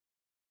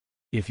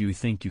If you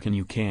think you can,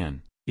 you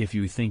can. If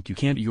you think you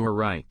can't, you're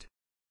right.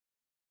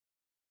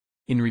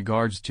 In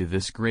regards to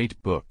this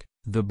great book,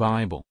 the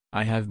Bible,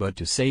 I have but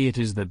to say it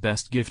is the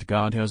best gift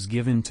God has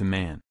given to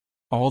man.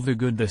 All the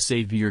good the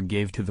Savior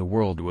gave to the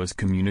world was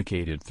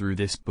communicated through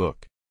this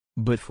book.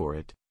 But for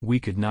it, we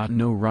could not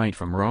know right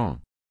from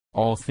wrong.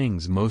 All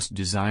things most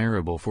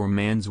desirable for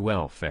man's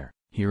welfare,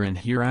 here and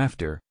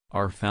hereafter,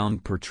 are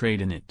found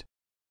portrayed in it.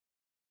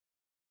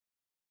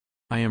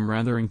 I am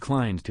rather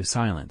inclined to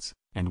silence,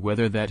 and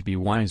whether that be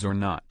wise or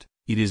not,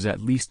 it is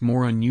at least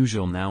more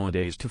unusual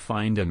nowadays to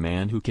find a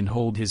man who can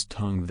hold his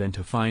tongue than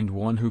to find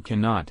one who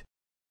cannot.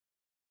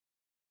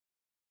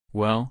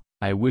 Well,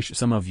 I wish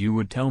some of you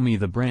would tell me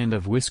the brand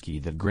of whiskey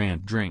that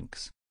Grant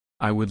drinks.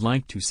 I would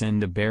like to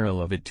send a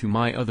barrel of it to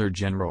my other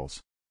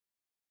generals.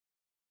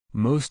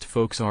 Most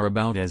folks are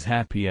about as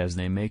happy as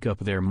they make up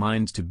their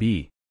minds to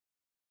be.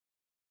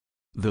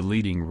 The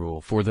leading rule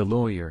for the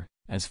lawyer,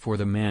 as for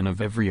the man of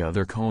every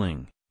other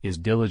calling, is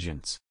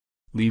diligence.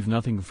 Leave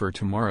nothing for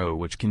tomorrow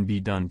which can be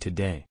done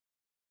today.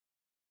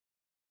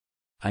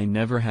 I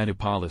never had a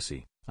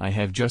policy, I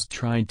have just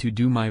tried to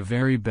do my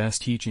very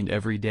best each and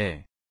every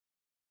day.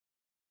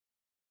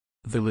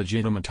 The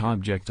legitimate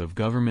object of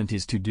government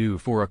is to do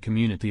for a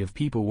community of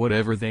people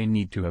whatever they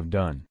need to have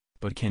done,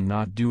 but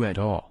cannot do at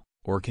all,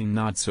 or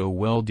cannot so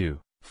well do,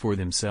 for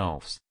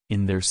themselves,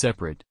 in their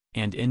separate,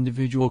 and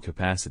individual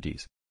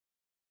capacities.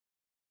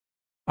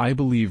 I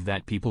believe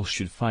that people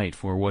should fight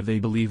for what they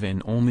believe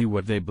and only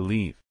what they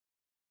believe.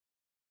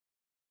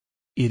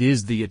 It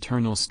is the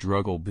eternal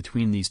struggle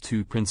between these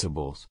two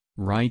principles,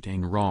 right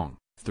and wrong,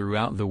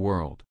 throughout the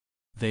world.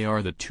 They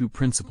are the two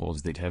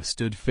principles that have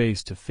stood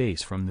face to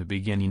face from the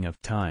beginning of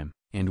time,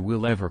 and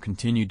will ever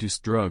continue to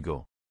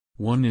struggle.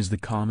 One is the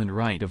common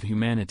right of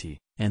humanity,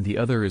 and the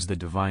other is the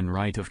divine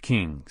right of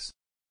kings.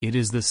 It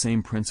is the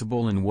same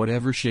principle in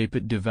whatever shape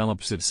it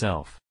develops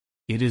itself.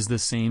 It is the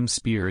same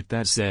spirit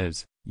that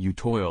says, "You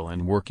toil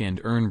and work and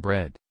earn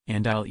bread,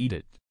 and I'll eat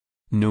it."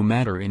 No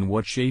matter in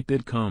what shape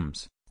it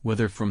comes,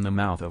 whether from the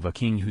mouth of a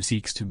king who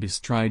seeks to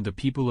bestride the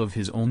people of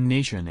his own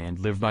nation and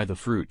live by the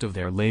fruit of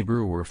their labor,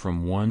 or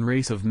from one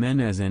race of men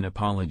as an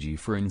apology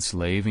for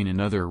enslaving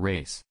another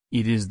race,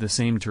 it is the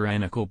same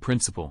tyrannical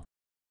principle.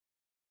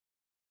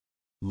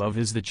 Love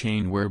is the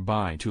chain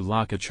whereby to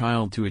lock a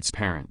child to its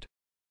parent.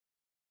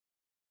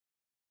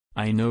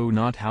 I know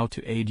not how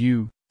to aid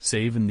you,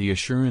 save in the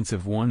assurance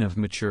of one of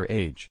mature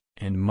age,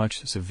 and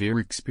much severe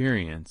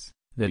experience,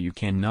 that you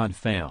cannot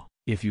fail,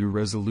 if you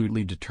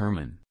resolutely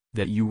determine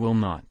that you will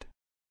not.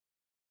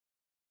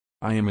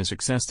 I am a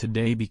success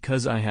today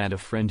because I had a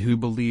friend who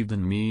believed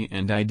in me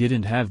and I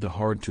didn't have the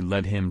heart to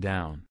let him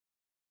down.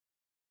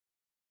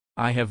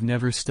 I have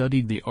never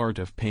studied the art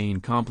of paying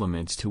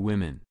compliments to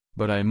women,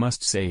 but I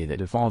must say that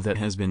if all that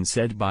has been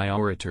said by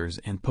orators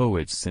and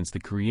poets since the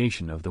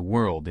creation of the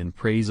world in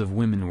praise of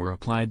women were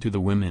applied to the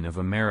women of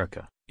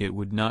America, it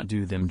would not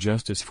do them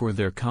justice for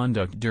their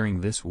conduct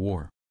during this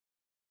war.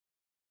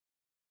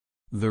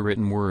 The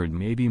written word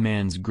may be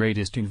man's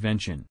greatest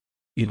invention.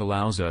 It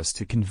allows us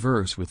to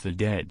converse with the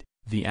dead,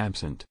 the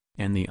absent,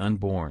 and the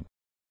unborn.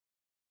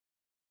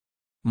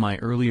 My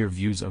earlier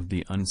views of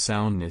the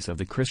unsoundness of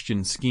the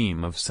Christian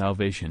scheme of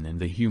salvation and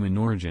the human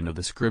origin of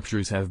the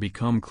Scriptures have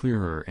become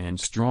clearer and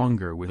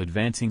stronger with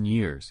advancing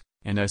years,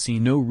 and I see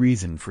no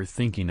reason for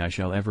thinking I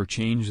shall ever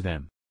change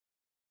them.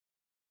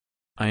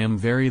 I am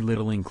very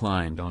little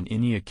inclined on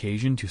any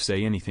occasion to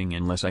say anything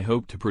unless I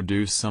hope to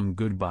produce some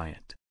good by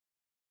it.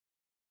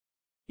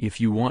 If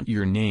you want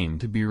your name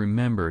to be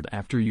remembered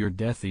after your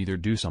death, either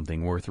do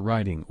something worth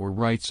writing or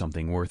write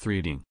something worth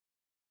reading.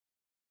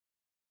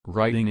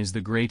 Writing is the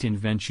great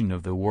invention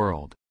of the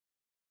world.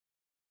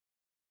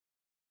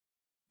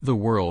 The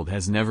world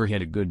has never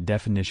had a good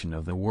definition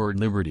of the word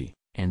liberty,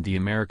 and the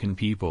American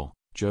people,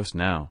 just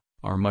now,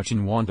 are much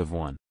in want of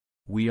one.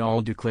 We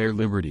all declare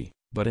liberty,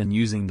 but in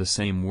using the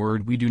same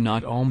word we do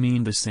not all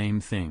mean the same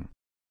thing.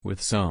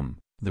 With some,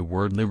 the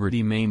word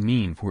liberty may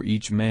mean for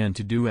each man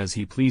to do as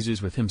he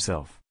pleases with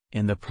himself,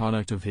 and the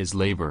product of his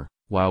labor,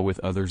 while with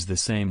others the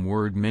same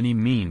word many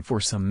mean for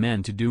some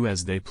men to do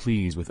as they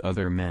please with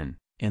other men,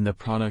 and the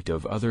product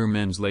of other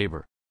men's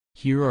labor.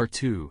 Here are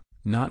two,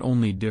 not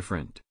only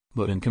different,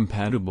 but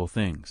incompatible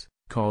things,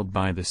 called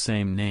by the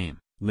same name,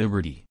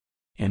 liberty.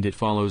 And it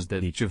follows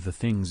that each of the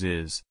things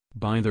is,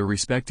 by the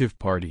respective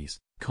parties,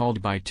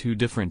 called by two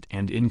different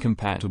and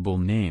incompatible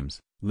names,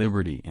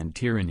 liberty and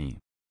tyranny.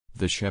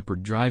 The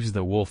shepherd drives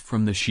the wolf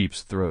from the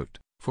sheep's throat,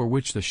 for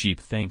which the sheep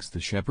thanks the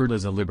shepherd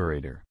as a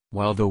liberator,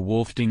 while the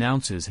wolf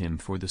denounces him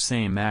for the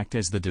same act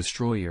as the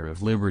destroyer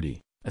of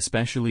liberty,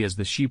 especially as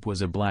the sheep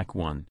was a black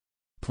one.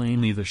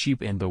 Plainly the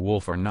sheep and the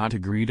wolf are not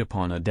agreed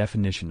upon a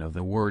definition of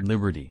the word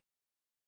liberty.